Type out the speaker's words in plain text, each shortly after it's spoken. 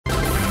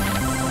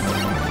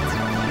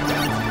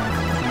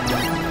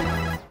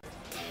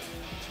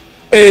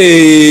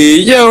Hey,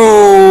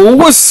 yo,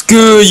 what's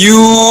good,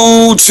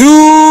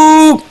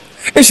 YouTube?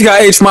 It's your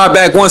guy H. My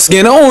back once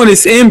again on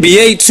this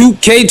NBA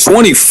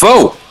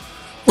 2K24.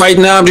 Right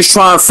now, I'm just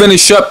trying to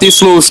finish up this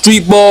little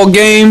street ball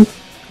game.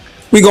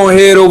 We gonna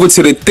head over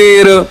to the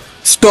theater,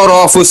 start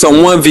off with some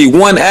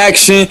 1v1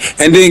 action,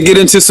 and then get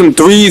into some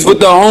threes with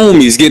the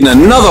homies, getting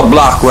another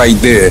block right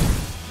there.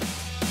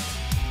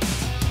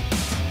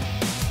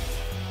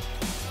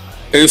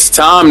 It's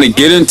time to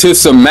get into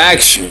some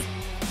action.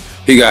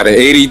 He got an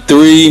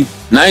 83,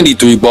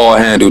 93 ball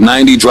handle,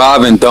 90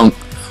 drive and dunk.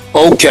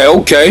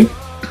 Okay.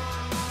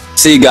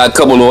 See, he got a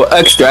couple little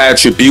extra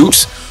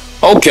attributes.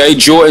 Okay,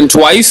 Jordan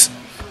twice.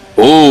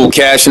 Ooh,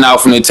 cashing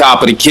out from the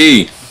top of the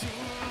key.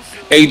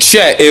 Hey,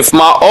 chat, if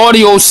my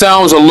audio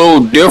sounds a little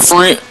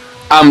different,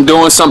 I'm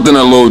doing something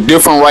a little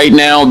different right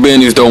now,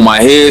 being as though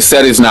my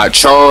headset is not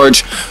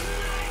charged.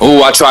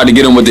 Oh, I tried to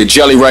get him with the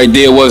jelly right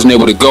there, wasn't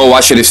able to go.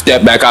 I should have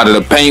stepped back out of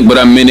the paint, but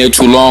I'm in there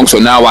too long, so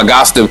now I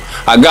gotta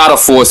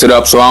force it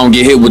up so I don't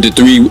get hit with the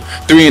three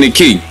in the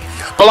key.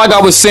 But like I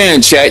was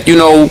saying, chat,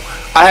 I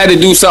had to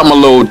do something a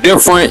little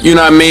different, you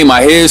know what I mean?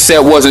 My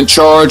headset wasn't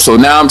charged, so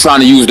now I'm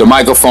trying to use the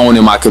microphone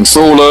in my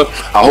controller.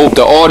 I hope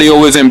the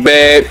audio isn't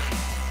bad.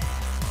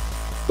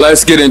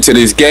 Let's get into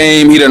this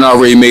game. He done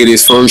already made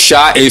his first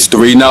shot. It's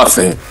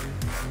 3-0.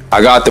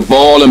 I got the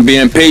ball and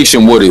being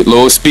patient with it.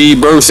 Little speed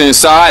burst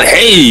inside.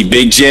 Hey,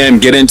 big jam,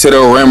 get into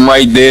the rim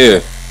right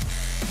there.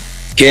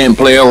 Can't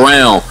play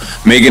around.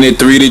 Making it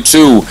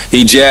 3-2.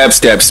 He jab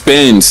step,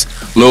 spins.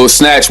 Little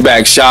snatch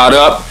back, shot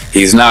up.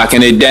 He's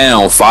knocking it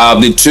down.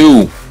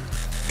 5-2.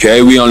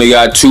 Okay, we only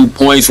got 2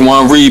 points,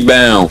 1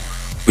 rebound.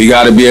 We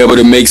got to be able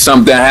to make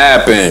something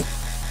happen.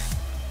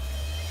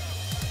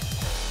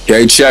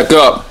 Okay, check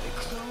up.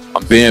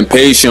 I'm being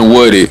patient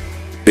with it.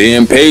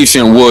 Seeing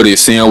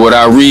what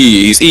I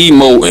read. He's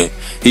emoting,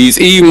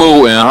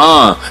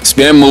 huh?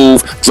 Spin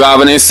move,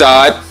 driving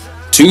inside.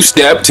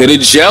 2-step to the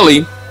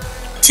jelly.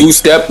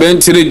 2-step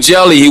into the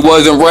jelly. He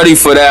wasn't ready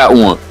for that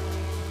one.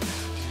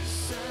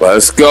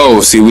 Let's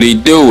go. See what he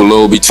do. A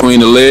little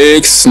between the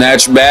legs.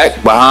 Snatch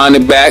back. Behind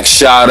the back.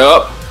 Shot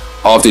up.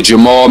 Off to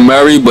Jamal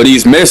Murray, but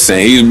he's missing.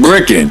 He's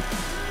bricking.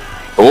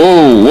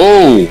 Oh,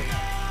 whoa.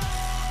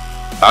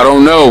 I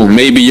don't know.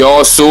 Maybe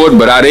y'all saw it,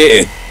 but I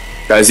didn't.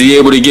 Is he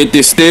able to get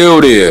this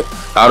steal there?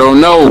 I don't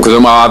know,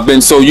 because I've been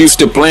so used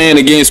to playing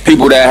against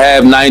people that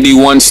have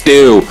 91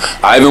 steal.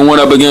 I even went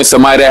up against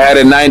somebody that had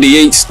a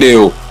 98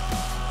 steal.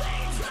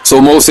 So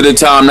most of the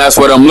time, that's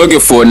what I'm looking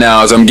for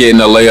now, is I'm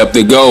getting a layup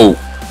to go.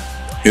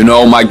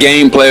 My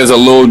gameplay is a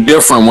little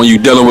different when you're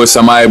dealing with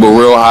somebody with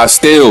real high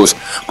steals.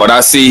 But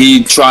I see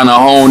he trying to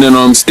hone in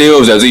on them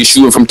steals as he's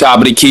shooting from top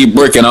of the key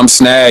bricking. I'm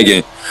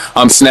snagging,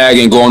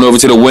 going over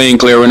to the wing,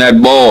 clearing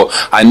that ball.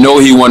 I know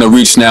he want to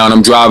reach now, and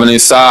I'm driving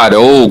inside.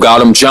 Oh, got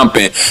him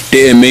jumping.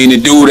 Didn't mean to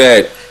do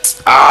that.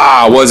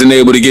 Wasn't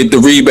able to get the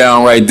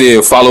rebound right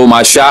there. Followed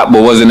my shot,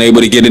 but wasn't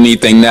able to get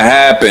anything to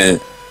happen.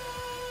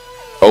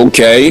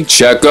 Okay,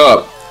 check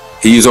up.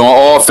 He's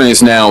on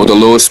offense now with a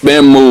little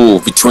spin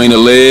move between the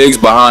legs,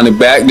 behind the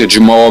back to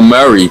Jamal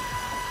Murray.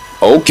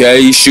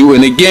 Okay, he's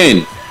shooting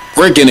again.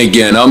 Breaking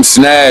again. I'm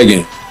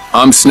snagging.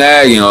 I'll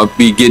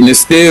be getting the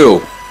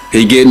steal.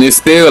 He getting his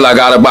steal. I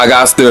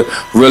got to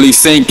really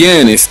sink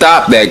in and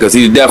stop that, because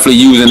he's definitely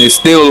using his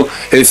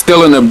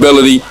stealing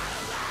ability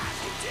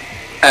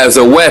as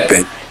a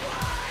weapon.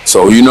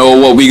 So you know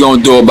what we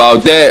gonna do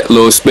about that?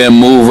 Little spin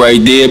move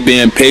right there,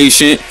 being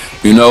patient.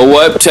 You know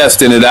what?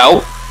 Testing it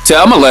out.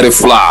 I'm gonna let it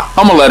fly.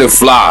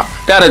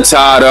 That'll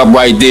tie it up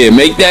right there.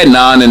 Make that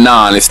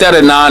 9-9. Instead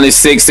of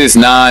 9-6, it's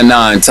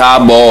 9-9. Tie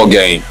ball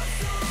game.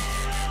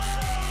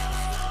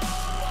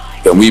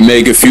 Then we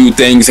make a few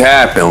things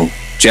happen.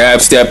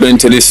 Jab step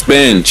into the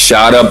spin.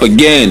 Shot up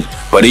again.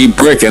 But he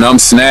bricking. I'm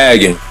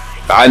snagging.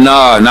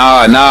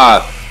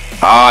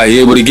 He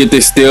able to get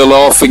this steal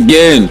off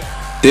again.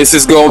 This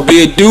is gonna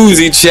be a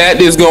doozy, chat.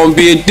 This is gonna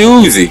be a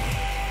doozy.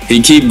 He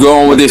keep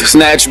going with this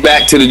snatch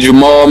back to the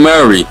Jamal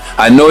Murray.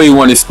 I know he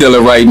want to steal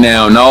it right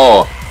now.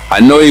 No, I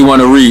know he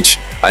want to reach.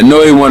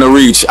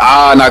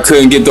 And I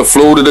couldn't get the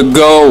floater to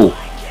go.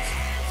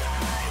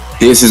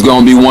 This is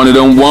going to be one of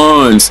them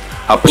ones.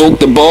 I poked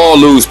the ball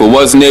loose, but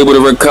wasn't able to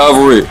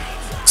recover it.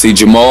 See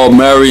Jamal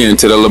Murray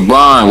into the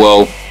LeBron.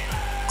 Well,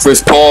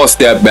 Chris Paul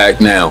stepped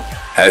back now.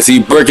 As he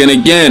bricking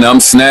again, I'm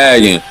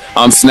snagging.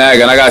 I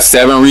got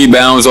 7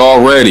 rebounds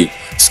already.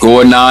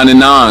 Scored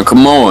 9-9.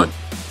 Come on.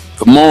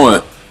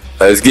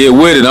 Let's get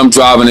with it. I'm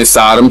driving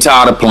inside. I'm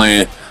tired of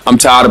playing.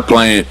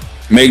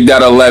 Make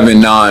that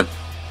 11-9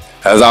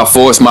 as I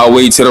force my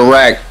way to the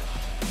rack.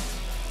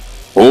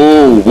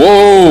 Oh,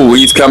 whoa.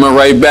 He's coming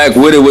right back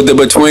with it with the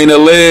between the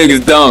legs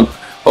dunk.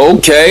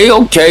 Okay.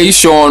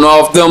 Showing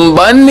off them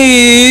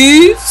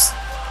bunnies.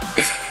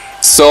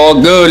 It's all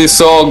good.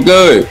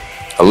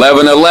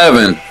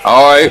 11-11.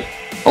 All right.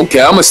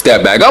 Okay, I'm going to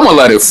step back. I'm going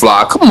to let it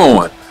fly. Come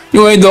on.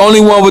 You ain't the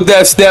only one with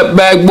that step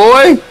back,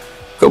 boy.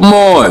 Come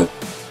on.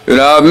 You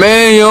know what I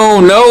mean? You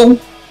don't know.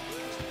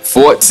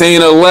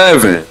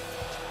 14-11.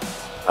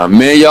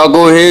 Man, y'all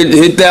go ahead and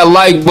hit that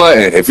like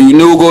button. If you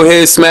new, go ahead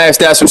and smash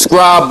that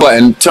subscribe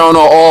button. Turn on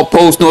all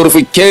post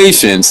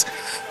notifications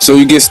so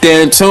you can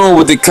stay in tune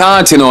with the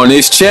content on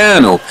this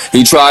channel.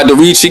 He tried to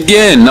reach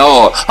again.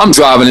 No, I'm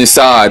driving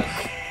inside.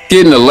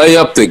 Getting the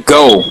layup to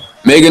go.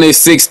 Making it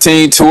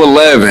 16 to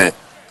 11.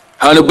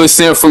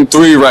 100% from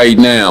 3 right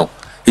now.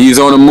 He's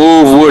on the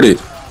move with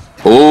it.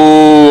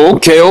 Oh,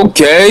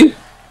 okay.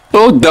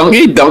 Little dunk.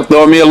 He dunked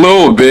on me a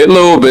little bit.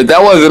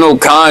 That wasn't no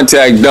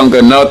contact dunk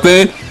or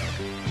nothing.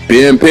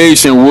 Being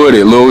patient with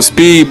it. Little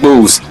speed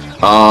boost.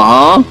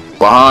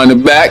 Behind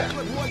the back.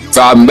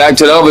 Driving back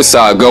to the other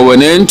side.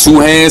 Going in. 2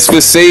 hands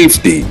for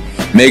safety.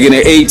 Making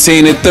it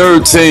 18 to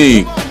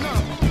 13.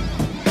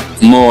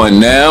 Come on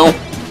now.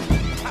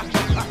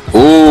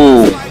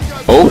 Ooh.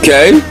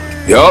 Okay.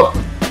 Yup.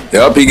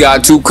 He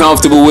got too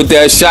comfortable with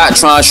that shot.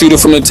 Trying to shoot it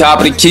from the top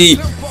of the key.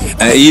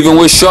 And even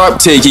with sharp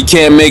take, he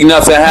can't make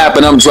nothing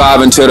happen. I'm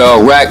driving to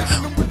the rack.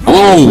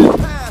 Boom.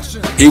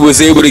 He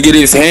was able to get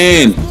his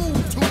hand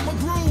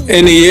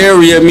in the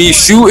area of me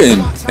shooting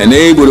and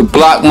able to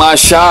block my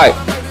shot.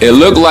 It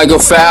looked like a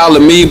foul to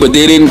me, but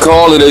they didn't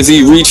call it as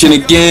he reaching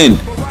again.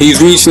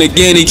 He's reaching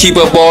again. He keep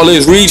up all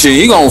his reaching.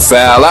 He gonna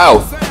foul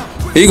out.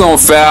 He gonna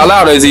foul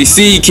out as he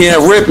see he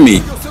can't rip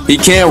me. He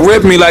can't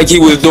rip me like he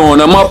was doing.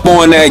 I'm up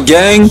on that,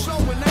 gang.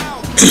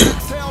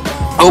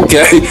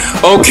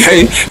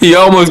 Okay. He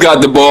almost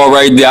got the ball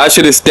right there. I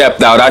should have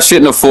stepped out. I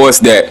shouldn't have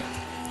forced that.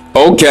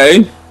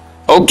 Okay.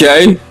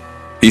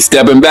 He's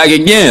stepping back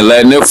again,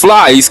 letting it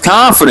fly. He's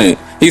confident.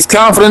 He's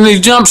confident in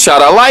his jump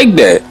shot. I like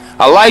that.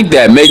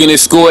 Making it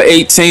score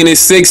 18 and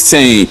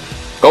 16.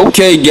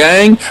 Okay,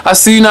 gang. I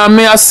see you now,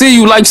 man. I see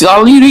you like he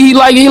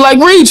like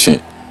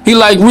reaching. He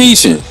like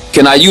reaching.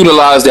 Can I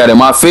utilize that in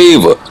my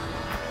favor?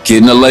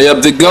 Getting a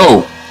layup to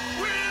go.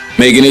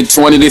 Making it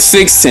 20 to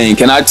 16.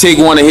 Can I take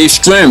one of his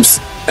strengths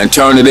and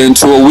turn it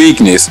into a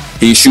weakness?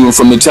 He's shooting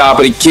from the top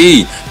of the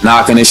key.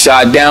 Knocking the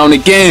shot down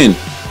again.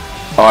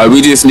 All right,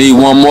 we just need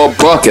one more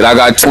bucket. I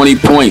got 20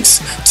 points.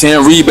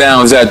 10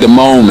 rebounds at the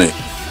moment.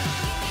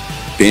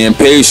 Being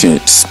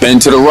patient. Spin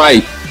to the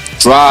right.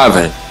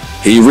 Driving.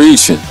 He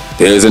reaching.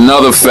 There's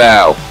another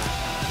foul.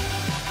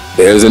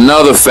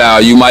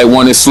 You might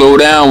want to slow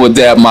down with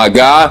that, my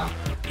guy.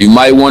 You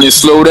might want to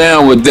slow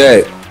down with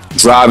that.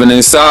 Driving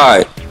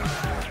inside.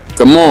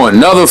 Come on,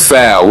 another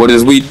foul. What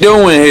is we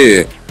doing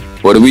here?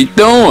 What are we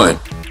doing?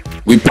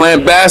 We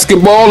playing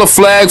basketball or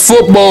flag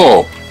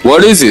football?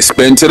 What is it?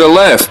 Spin to the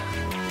left.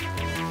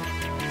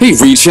 He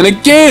reaching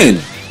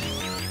again.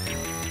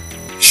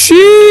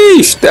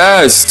 Sheesh,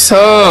 that's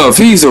tough.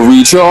 He's a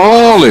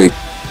reachaholic.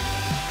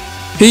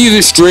 He's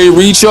a straight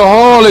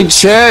reachaholic,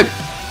 chat.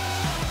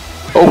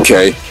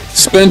 Okay,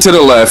 spin to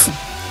the left.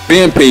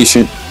 Being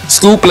patient.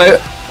 Scoop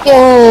left.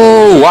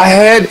 Oh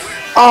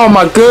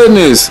my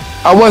goodness.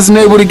 I wasn't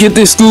able to get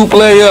this scoop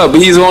layup.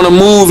 He's on the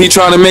move. He's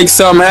trying to make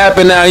something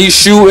happen now. He's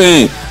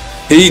shooting.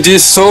 He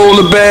just sold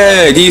the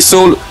bag.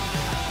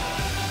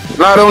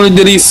 Not only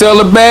did he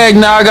sell the bag,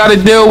 now I got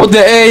to deal with the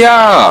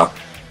AI.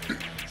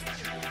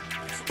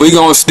 We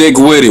gonna stick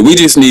with it. We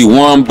just need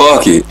one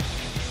bucket.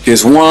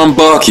 Just one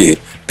bucket.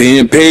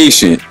 Being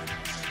patient.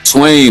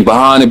 Swing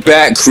behind the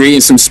back,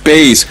 creating some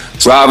space.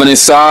 Driving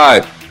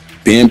inside.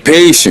 Being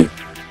patient.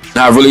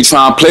 Not really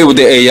trying to play with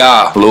the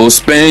AI. A little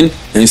spin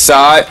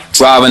inside,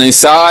 driving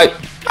inside.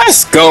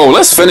 Let's go.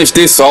 Let's finish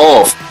this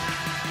off.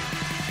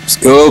 It's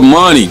good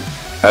money.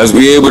 As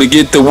we able to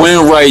get the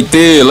win right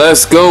there.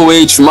 Let's go,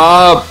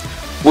 H-Mob.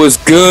 What's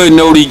good,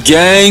 Noti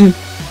Gang?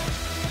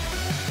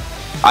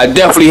 I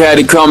definitely had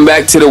to come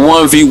back to the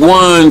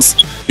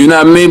 1v1s. You know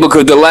what I mean?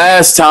 Because the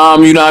last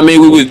time, you know what I mean,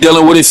 we was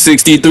dealing with a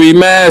 63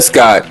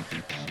 mascot.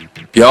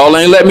 Y'all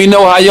ain't let me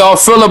know how y'all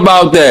feel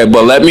about that.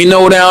 But let me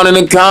know down in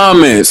the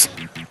comments.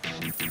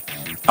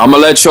 I'm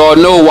going to let y'all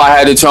know why I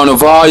had to turn the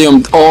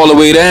volume all the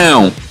way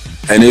down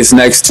in this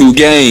next 2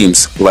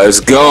 games. Let's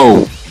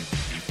go.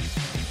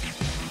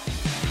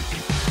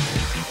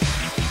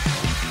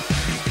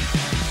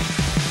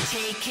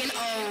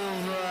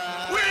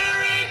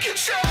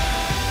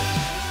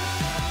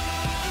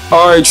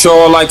 All right,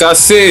 y'all, like I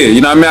said,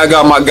 you know what I mean? I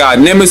got my guy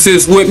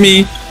Nemesis with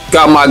me.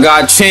 Got my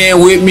guy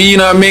Chan with me, you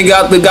know what I mean?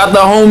 Got the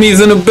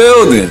homies in the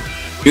building.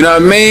 You know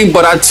what I mean?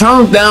 But I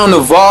turned down the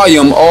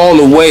volume all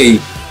the way.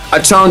 I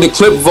turned the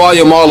clip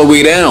volume all the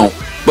way down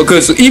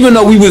because even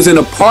though we was in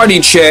a party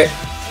chat,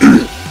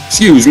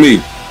 excuse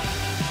me,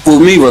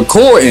 with me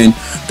recording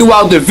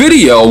throughout the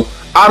video,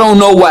 I don't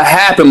know what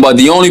happened, but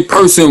the only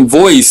person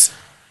voice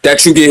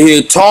that you can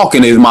hear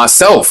talking is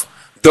myself,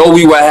 though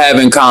we were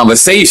having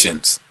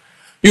conversations.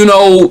 You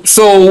know,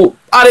 so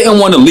I didn't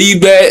want to leave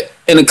that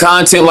in the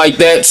content like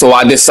that, so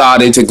I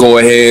decided to go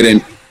ahead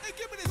and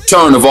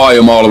turn the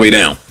volume all the way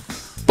down.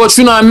 But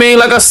you know what I mean?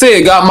 Like I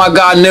said, got my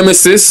guy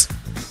Nemesis.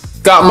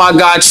 Got my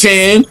guy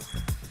Chan.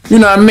 You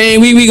know what I mean?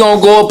 We gonna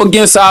go up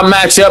against our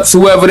matchups,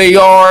 whoever they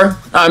are.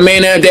 I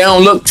mean, they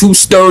don't look too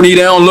sturdy.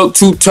 They don't look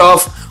too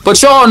tough.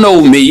 But y'all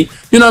know me.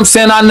 You know what I'm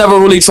saying? I never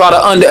really try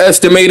to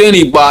underestimate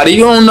anybody.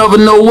 You don't never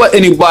know what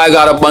anybody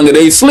got up under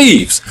their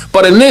sleeves.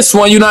 But in this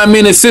one, you know what I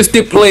mean?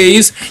 Assisted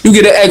plays, you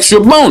get an extra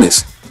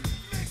bonus.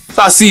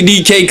 So I see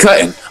DK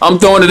cutting. I'm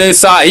throwing it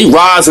inside. He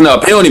rising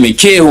up. He don't even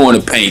care who in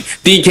the paint.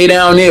 DK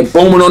down there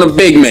booming on the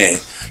big man.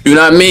 You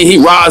know what I mean?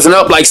 He rising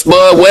up like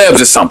Spud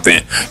Webbs or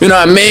something. You know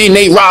what I mean?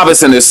 Nate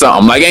Robinson or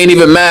something. Like, ain't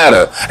even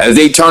matter. As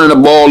they turning the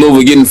ball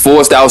over, getting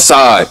forced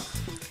outside.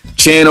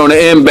 Chan on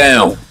the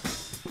inbound.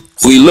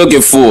 We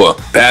looking for.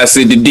 Pass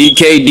it to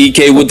DK.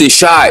 DK with the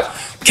shot.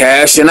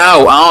 Cashing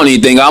out. I don't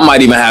even think I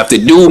might even have to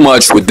do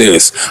much with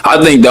this.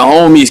 I think the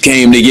homies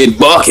came to get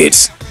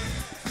buckets.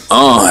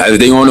 As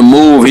they on the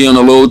move, he on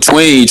a little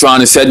tween,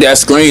 trying to set that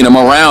screen. I'm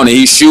around it.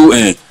 He's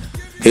shooting.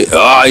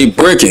 He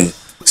bricking.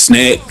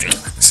 Snap.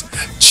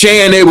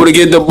 Chan able to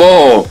get the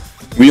ball.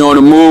 We on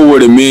the move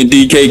with it. Me and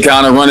DK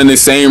kind of running the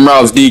same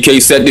routes.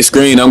 DK set the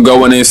screen. I'm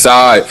going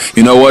inside.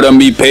 You know what? I'm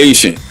going to be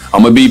patient.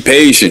 I'm going to be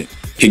patient.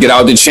 Kick it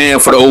out to Chan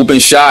for the open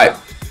shot.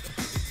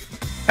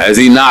 As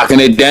he knocking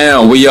it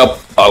down, we up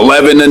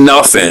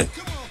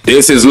 11-0.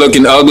 This is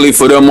looking ugly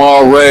for them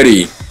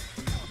already.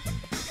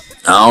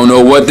 I don't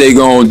know what they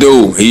gonna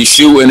do. He's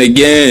shooting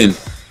again.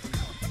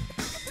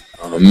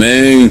 Oh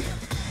man,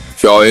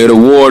 y'all hear the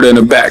water in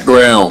the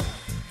background.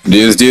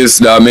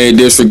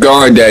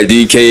 Disregard that.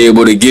 DK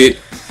able to get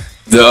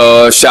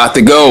the shot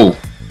to go.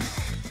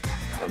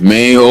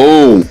 Man,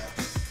 oh,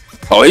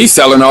 he's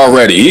selling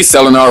already.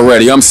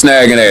 I'm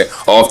snagging it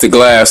off the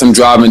glass. I'm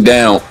driving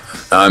down.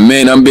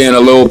 Man, I'm being a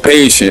little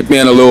patient.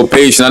 I know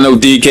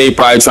DK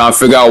probably trying to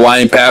figure out why I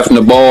ain't passing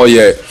the ball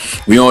yet.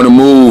 We on the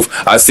move.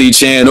 I see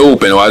Chan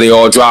open while they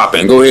all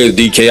dropping. Go ahead,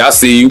 DK. I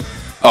see you.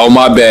 Oh,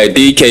 my bad.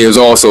 DK is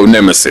also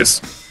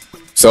Nemesis.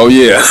 So,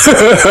 yeah.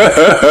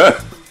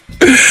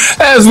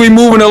 As we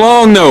moving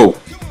along, though.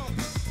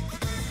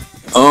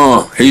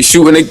 He's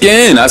shooting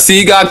again. I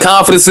see he got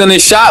confidence in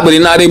his shot, but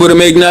he's not able to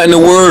make nothing to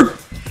work.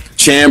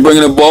 Chan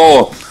bringing the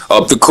ball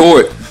up the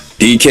court.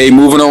 DK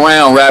moving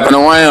around, wrapping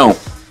around.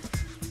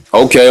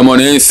 Okay, I'm on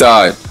the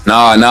inside.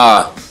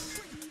 Nah.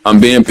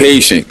 I'm being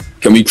patient.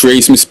 Can we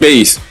create some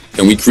space?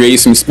 I'm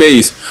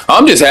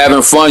just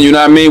having fun, you know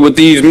what I mean, with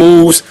these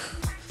moves.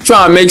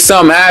 Trying to make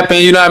something happen,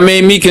 you know what I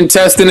mean? Me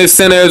contesting the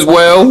center as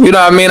well. You know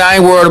what I mean? I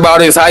ain't worried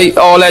about his height.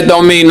 All that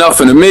don't mean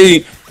nothing to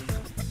me.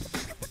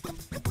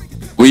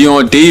 We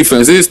on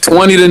defense. It's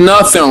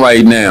 20-0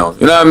 right now.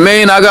 You know what I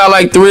mean? I got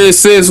like 3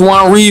 assists,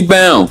 1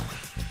 rebound.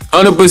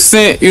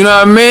 100%, you know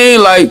what I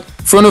mean? Like,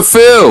 from the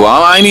field.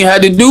 I ain't even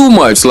had to do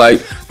much. Like,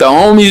 the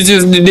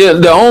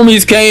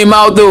homies came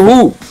out the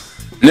hoop.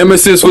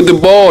 Nemesis with the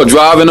ball,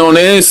 driving on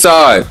the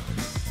inside.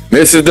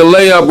 Misses the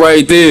layup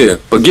right there,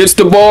 but gets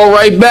the ball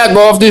right back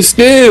off this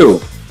steal.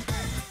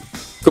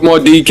 Come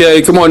on,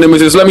 DK. Come on,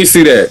 Nemesis. Let me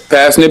see that.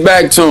 Passing it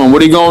back to him.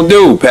 What he gonna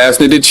do?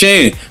 Passing it to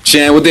Chan.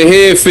 Chan with the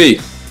head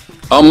fake.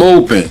 I'm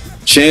open.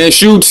 Chan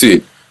shoots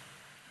it.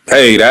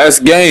 Hey, that's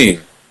game.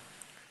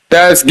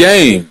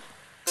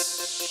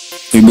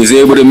 He was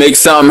able to make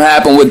something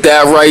happen with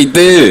that right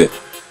there.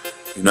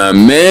 You know what I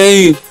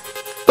mean?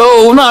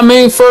 So, you know what I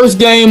mean? First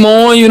game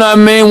on, you know what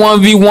I mean?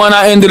 1v1,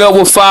 I ended up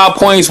with 5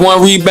 points,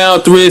 1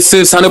 rebound, 3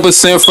 assists,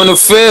 100% from the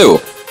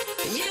field.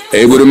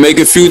 Able to make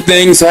a few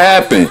things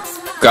happen.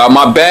 Got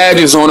my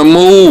badges on the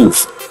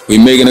move. We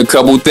making a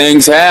couple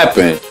things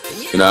happen.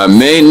 You know what I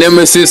mean?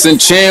 Nemesis and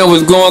Chan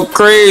was going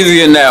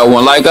crazy in that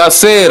one. Like I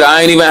said,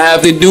 I ain't even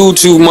have to do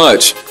too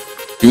much.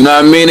 You know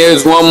what I mean?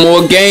 There's one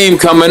more game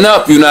coming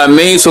up, you know what I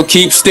mean? So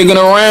keep sticking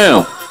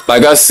around.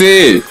 Like I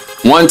said,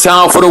 one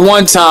time for the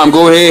one time.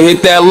 Go ahead and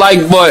hit that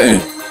like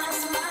button.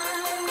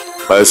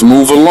 Let's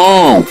move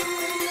along.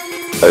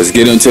 Let's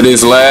get into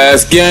this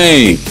last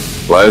game.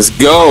 Let's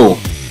go.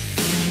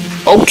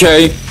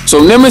 Okay, so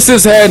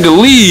Nemesis had to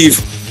leave,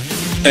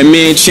 and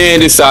me and Chan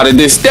decided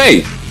to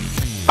stay.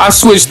 I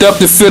switched up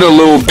the fit a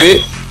little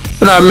bit.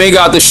 You know what I mean?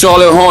 Got the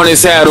Charlotte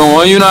Hornets hat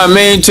on. You know what I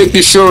mean? Took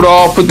the shirt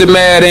off, put the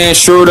Mad Ant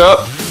shirt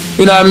up.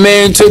 You know what I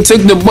mean? Took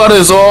the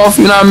butters off.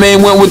 You know what I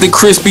mean? Went with the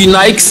crispy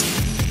Nikes.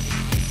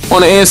 On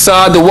the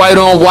inside, the white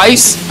on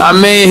whites. I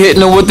mean,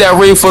 hitting it with that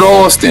Rayford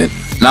Austin.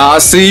 Now I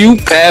see you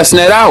passing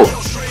that out.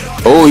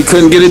 Oh, he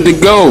couldn't get it to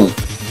go.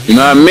 You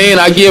know what I mean?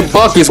 I get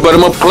buckets, but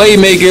I'm a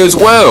playmaker as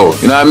well.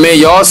 You know what I mean?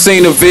 Y'all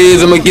seen the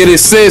vids. I'm going to get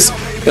assists.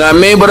 You know what I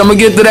mean? But I'm going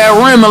to get to that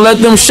rim and let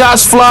them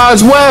shots fly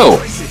as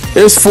well.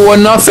 It's 4-0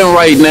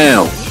 right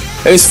now.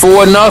 It's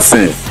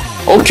 4-0.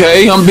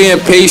 Okay, I'm being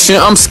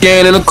patient. I'm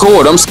scanning the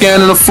court. I'm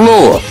scanning the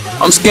floor.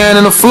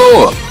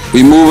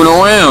 We moving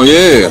around,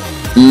 yeah.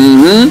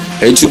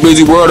 Ain't too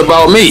busy worried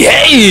about me.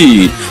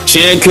 Hey,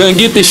 Chan couldn't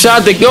get the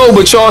shot to go,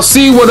 but y'all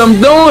see what I'm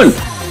doing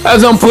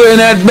as I'm putting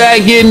that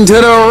back into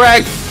the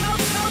rack.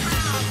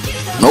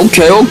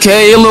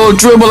 Okay, a little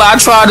dribble. I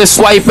tried to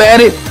swipe at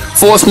it.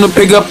 Forced him to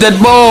pick up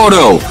that ball,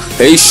 though.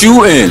 They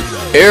shooting.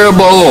 Air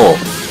ball.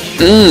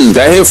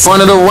 That hit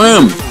front of the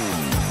rim.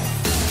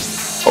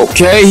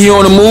 Okay, he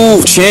on the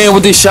move. Chan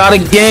with the shot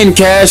again.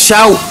 Cash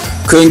out.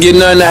 Couldn't get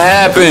nothing to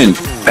happen.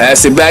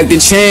 Pass it back to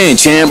Chan.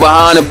 Chan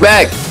behind the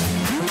back.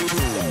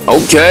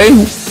 Okay.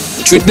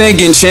 What you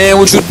thinking, Chan?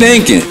 What you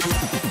thinking?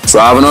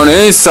 Driving on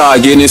the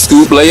inside, getting his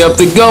scoop layup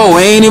to go.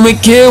 He ain't even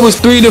care. It was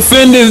 3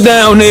 defenders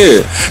down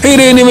there. He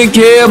didn't even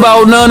care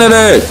about none of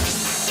that.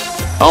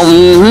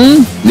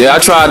 Yeah, I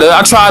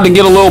tried to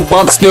get a little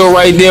bump still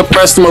right there,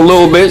 pressed him a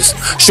little bit,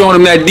 showing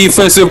him that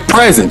defensive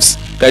presence.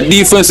 That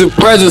defensive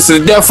presence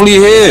is definitely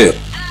here.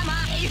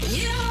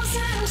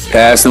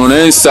 Passing on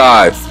the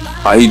inside.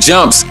 He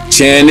jumps.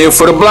 Chan there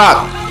for the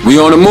block. We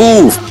on the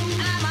move.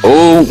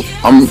 Oh,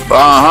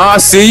 I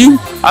see you.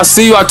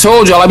 I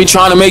told y'all I be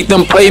trying to make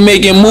them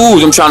playmaking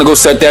moves. I'm trying to go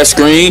set that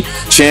screen.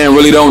 Chan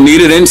really don't need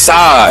it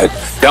inside.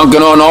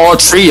 Dunking on all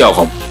 3 of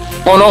them.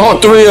 On all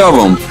 3 of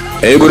them.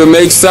 Able to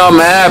make something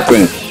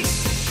happen.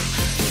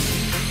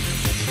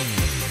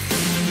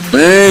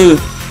 Man.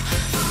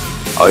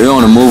 Oh, you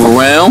want to move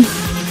around?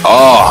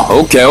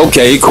 Oh,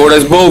 okay. He caught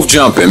us both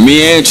jumping.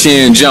 Me and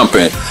Chan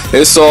jumping.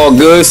 It's all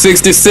good.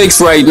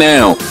 66 right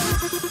now.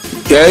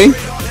 Okay.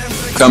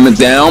 Coming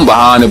down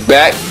behind the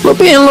back. But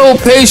being a little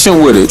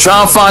patient with it.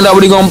 Trying to find out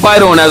what he going to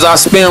bite on as I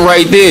spin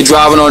right there.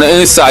 Driving on the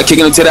inside.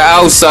 Kicking it to the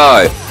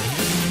outside.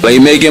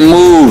 Playmaking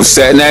moves.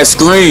 Setting that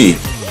screen.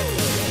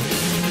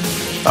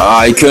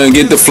 He couldn't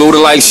get the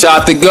floater-like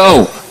shot to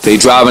go. They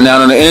driving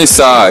down on the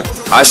inside.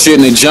 I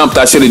shouldn't have jumped.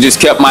 I should have just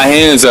kept my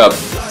hands up.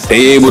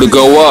 They able to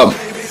go up.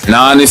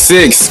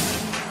 9-6.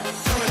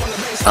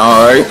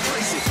 All right.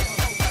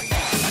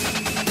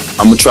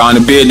 I'm trying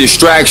to be a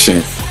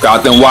distraction.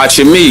 Got them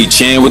watching me.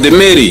 Chan with the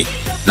midi.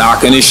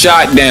 Knocking his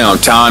shot down.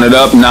 Tying it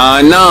up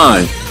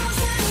 9-9.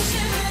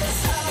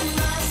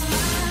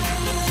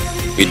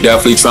 We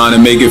definitely trying to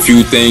make a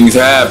few things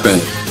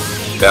happen.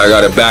 I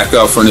gotta back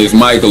up from this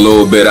mic a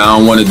little bit. I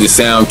don't want it to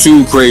sound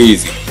too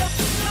crazy.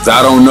 Cause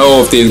I don't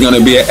know if there's gonna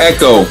be an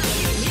echo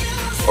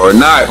or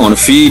not on the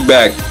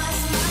feedback.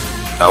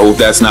 I hope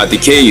that's not the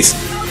case.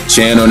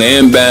 Chan on the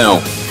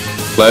inbound.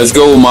 Let's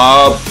go,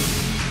 mob.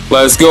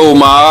 Let's go,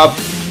 mob.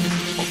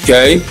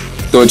 Okay.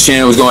 Thought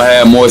Chan was gonna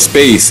have more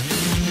space.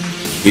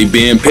 We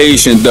being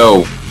patient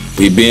though.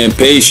 We being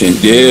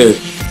patient. Yeah.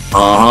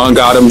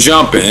 Got him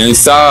jumping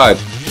inside.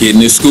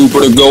 Getting the scooper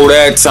to go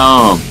that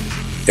time.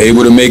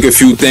 Able to make a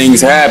few things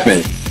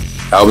happen.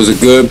 That was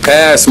a good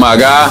pass, my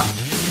guy.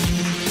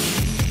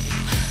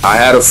 I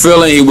had a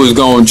feeling he was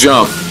going to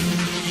jump.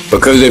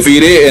 Because if he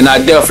didn't, I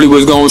definitely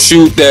was going to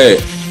shoot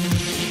that.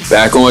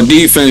 Back on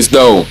defense,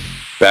 though.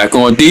 Back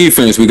on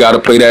defense. We got to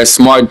play that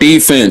smart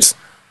defense.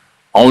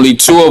 Only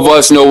 2 of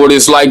us know what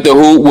it's like to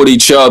hoop with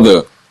each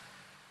other.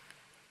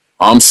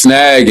 I'm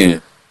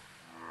snagging.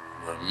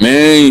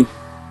 Man.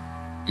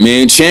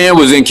 Me and Chan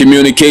was in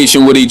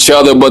communication with each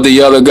other, but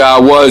the other guy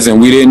wasn't.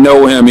 We didn't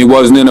know him. He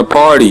wasn't in the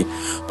party.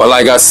 But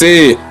like I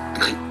said,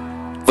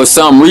 for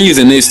some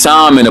reason this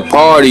time in the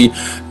party,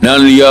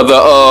 none of the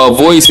other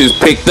voices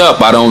picked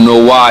up. I don't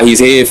know why. He's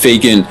head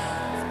faking.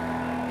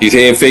 He's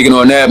head faking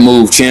on that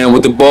move. Chan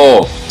with the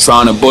ball,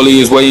 trying to bully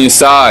his way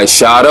inside.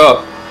 Shot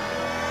up.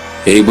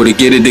 Able to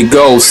get it to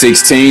go.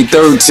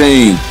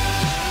 16-13.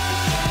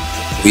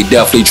 We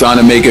definitely trying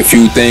to make a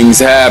few things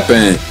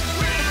happen.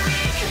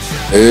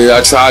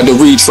 I tried to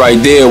reach right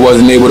there,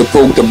 wasn't able to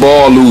poke the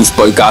ball loose,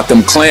 but got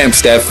them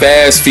clamps, that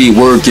fast feet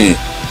working.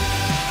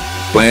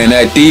 Playing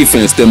that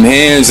defense, them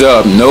hands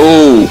up.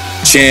 No.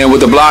 Chan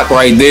with the block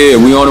right there.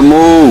 We on the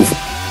move.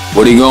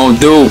 What he gonna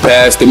do?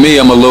 Pass to me.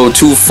 I'm a little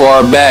too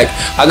far back.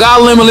 I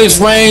got limitless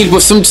range,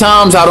 but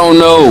sometimes I don't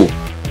know.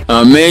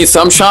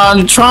 So I'm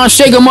trying to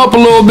shake him up a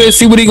little bit,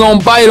 see what he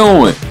gonna bite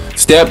on.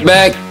 Step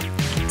back,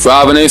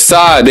 driving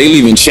inside. They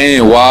leaving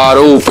Chan wide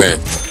open.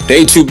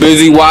 They too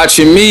busy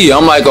watching me.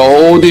 I'm like a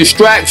whole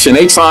distraction.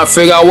 They trying to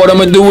figure out what I'm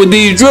going to do with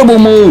these dribble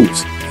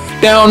moves.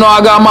 They don't know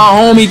I got my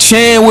homie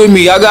Chan with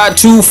me. I got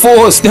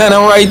 2-4 standing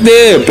right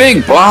there.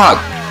 Big block.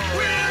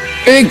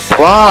 Big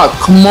block.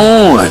 Come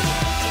on.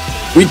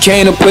 We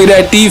came to play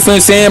that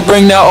defense and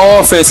bring that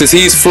offense as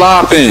he's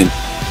flopping.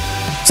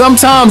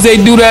 Sometimes they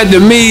do that to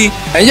me.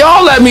 And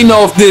y'all let me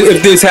know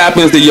if this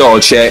happens to y'all,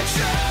 chat.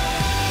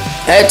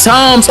 At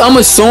times, I'm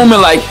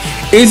assuming like,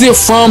 is it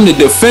from the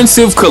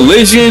defensive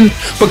collision?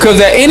 Because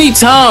at any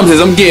times,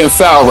 as I'm getting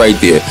fouled right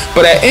there,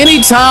 but at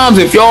any times,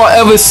 if y'all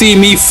ever see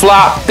me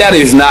flop, that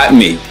is not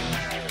me.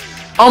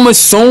 I'm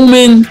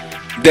assuming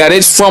that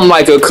it's from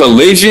like a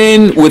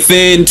collision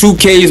within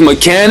 2K's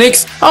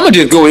mechanics. I'm gonna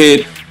just go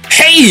ahead,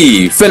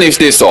 hey, finish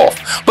this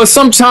off. But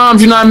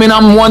sometimes, you know what I mean,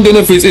 I'm wondering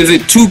if is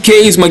it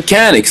 2K's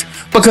mechanics,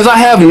 because I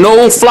have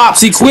no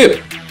flops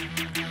equipped.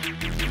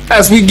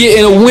 As we get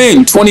in a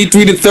win,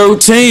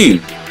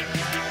 23-13.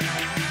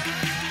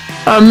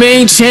 I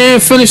mean, Chan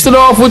finished it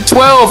off with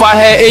 12. I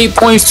had 8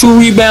 points, 2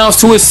 rebounds,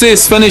 2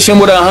 assists, finishing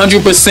with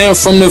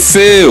 100% from the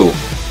field.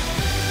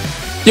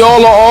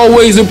 Y'all are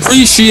always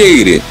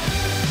appreciated.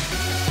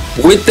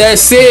 With that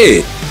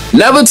said,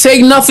 never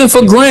take nothing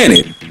for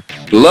granted.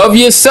 Love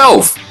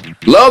yourself.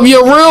 Love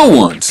your real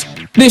ones.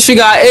 This your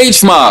guy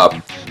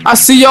H-Mob. I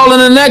see y'all in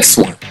the next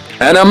one.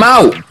 And I'm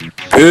out.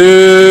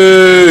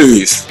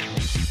 Peace.